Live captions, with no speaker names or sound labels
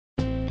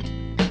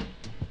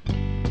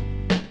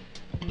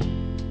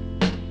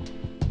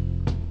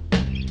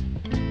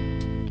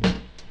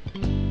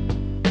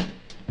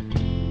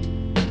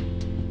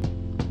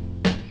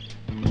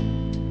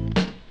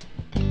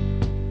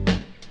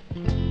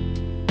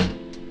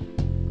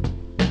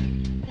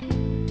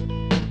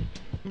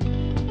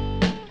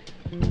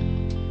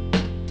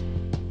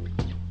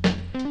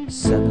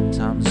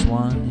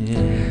1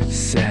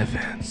 is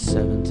 7.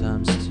 7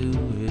 times 2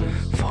 is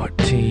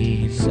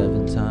 14.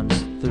 7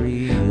 times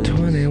 3 is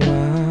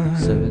 21.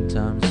 7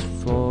 times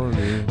 4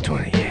 is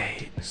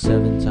 28.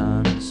 7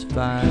 times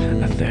 5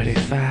 is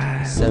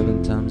 35.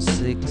 7 times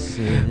 6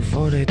 is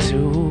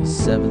 42.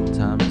 7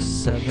 times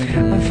 7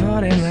 is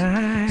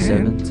 49.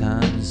 7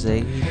 times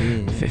 8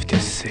 is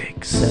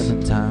 56.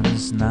 7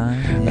 times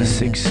 9 is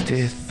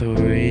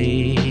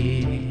 63.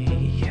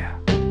 Yeah.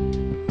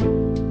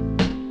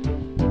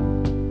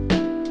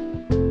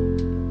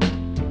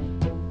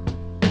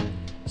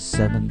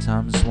 7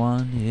 times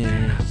 1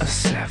 is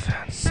 7.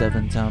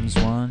 7 times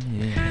 1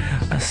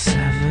 is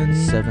 7.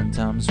 7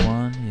 times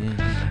 1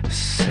 is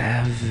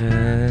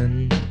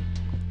 7.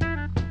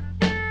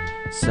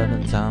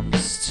 7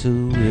 times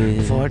 2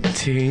 is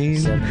 14.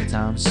 7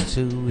 times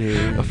 2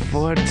 is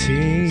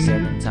 14.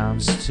 7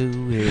 times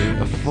 2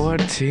 is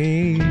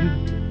 14.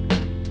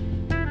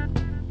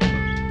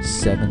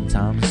 7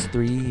 times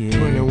 3 is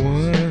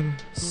 21.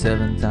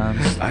 7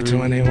 times 3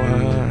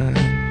 21.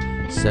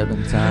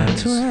 7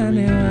 times 3 is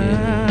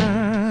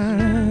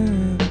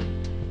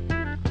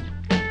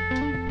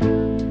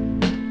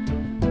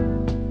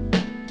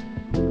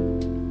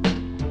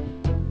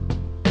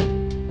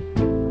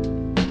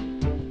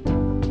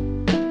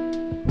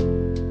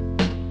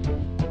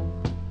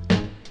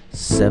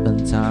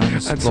 7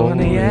 times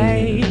 4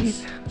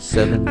 is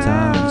 7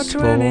 times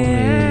 4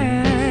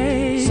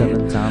 is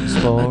 7 times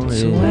 4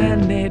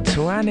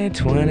 is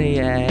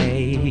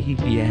 28.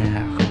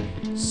 Yeah.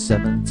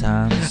 7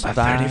 times 5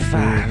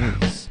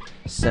 35. is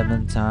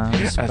 7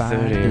 times 5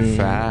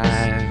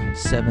 35. is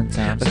 7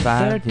 times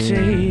 5 is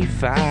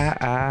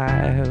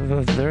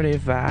 35.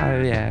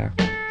 35. Yeah.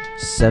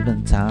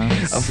 7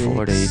 times 6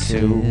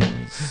 42.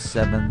 is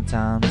 7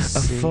 times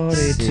 6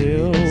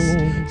 42.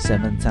 is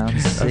 7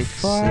 times 6 is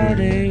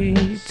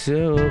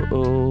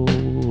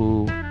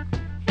 42.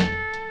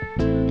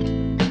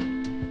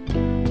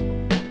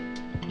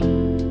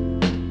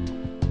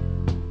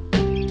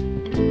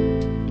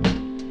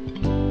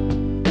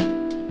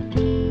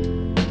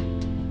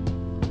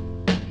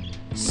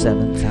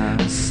 7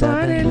 times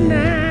 7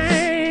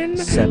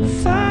 is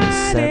 7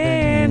 times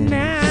 7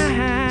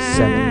 is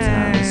 7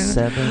 times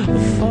 7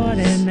 is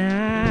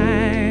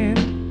 49.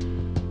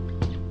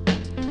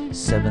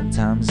 7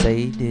 times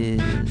 8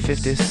 is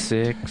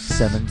 56.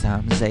 7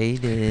 times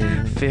 8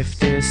 is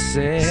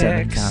 56.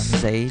 7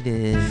 times 8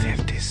 is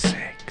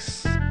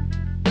 56.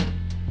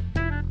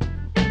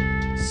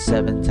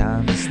 7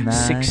 times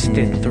 9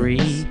 63.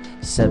 is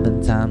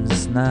 7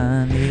 times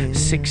 9 is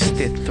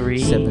 63.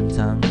 7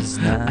 times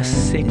 9 is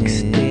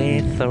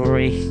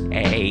 63.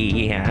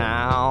 Hey,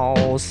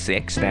 oh,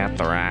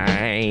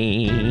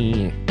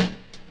 63.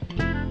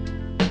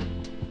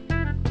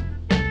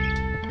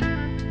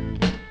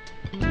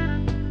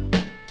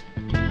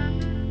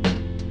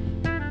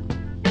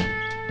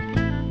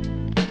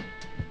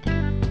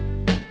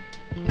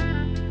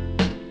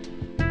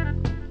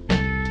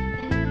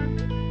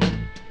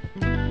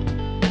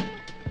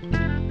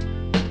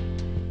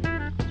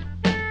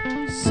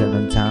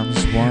 7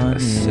 times 1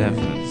 is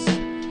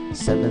 7.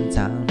 7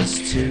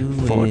 times 2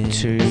 is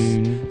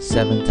 14.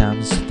 7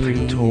 times 3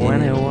 is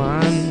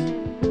 21.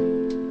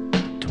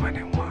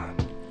 21.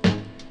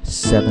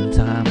 7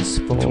 times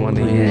 4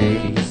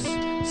 28. is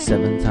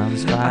 7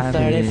 times 5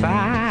 is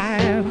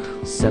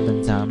 35.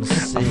 7 times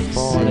 6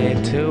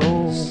 42.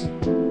 is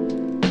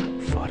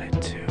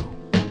 42.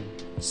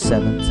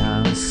 7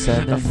 times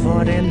 7 is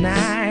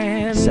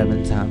 49.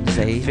 7 times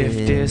 8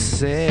 is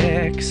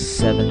 56.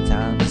 7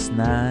 times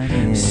 9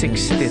 is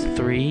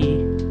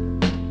 63.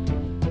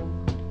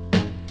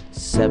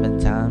 7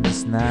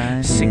 times 9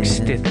 is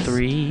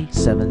 63.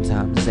 7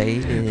 times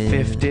 8 is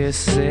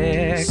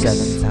 56.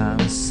 7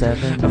 times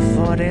 7 is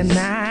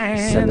 49.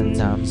 7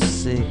 times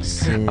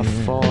 6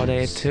 is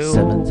 42.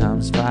 7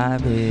 times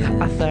 5 is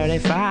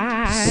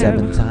 35.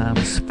 7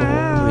 times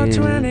 4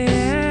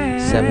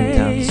 is 7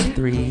 times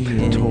 3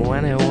 is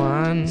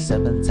 21.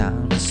 7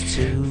 times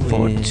 2 is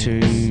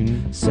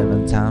 14.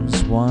 7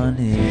 times 1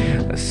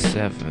 is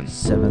 7.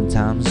 7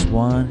 times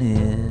 1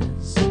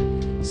 is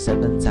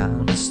 7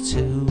 times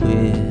 2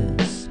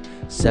 is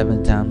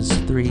 7 times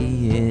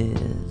 3 is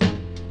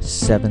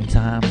 7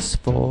 times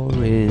 4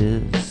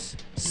 is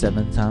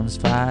 7 times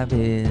 5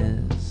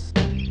 is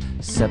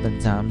 7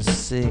 times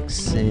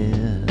 6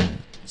 is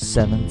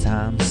 7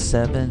 times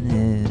 7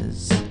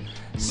 is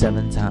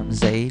 7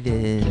 times 8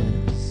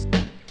 is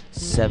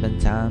 7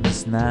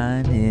 times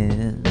 9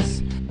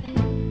 is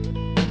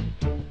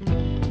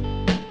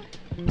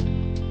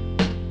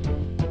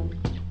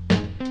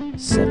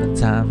 7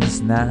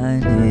 times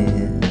 9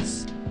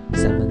 is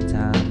 7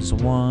 times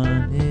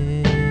 1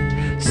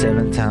 is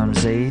 7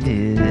 times 8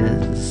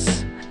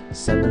 is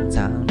 7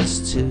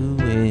 times 2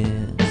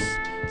 is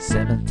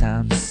 7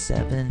 times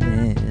 7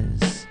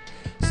 is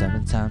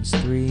 7 times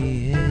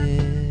 3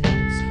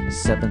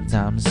 is 7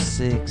 times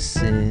 6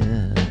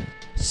 is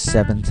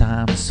 7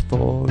 times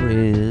 4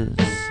 is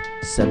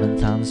 7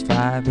 times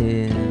 5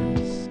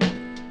 is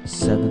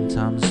 7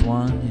 times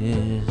 1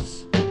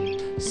 is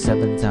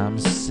 7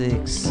 times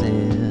 6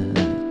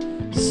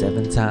 is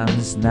 7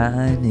 times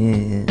 9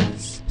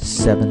 is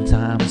 7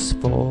 times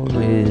 4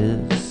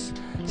 is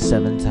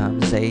 7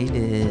 times 8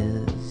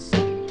 is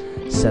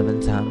 7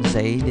 times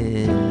 8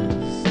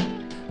 is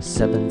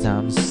 7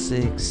 times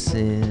 6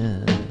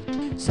 is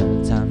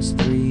 7 times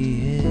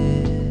 3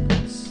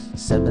 is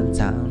 7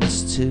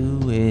 times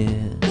 2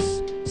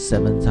 is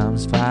 7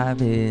 times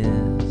 5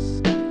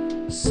 is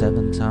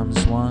 7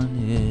 times 1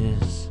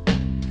 is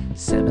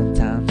 7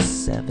 times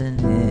 7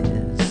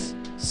 is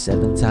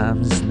 7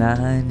 times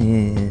 9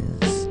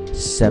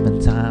 is 7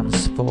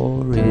 times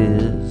 4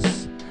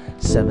 is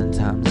 7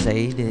 times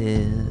 8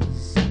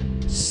 is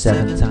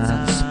 7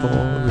 times 4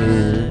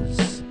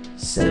 is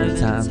 7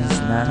 times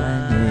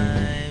 9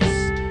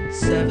 is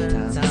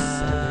 7 times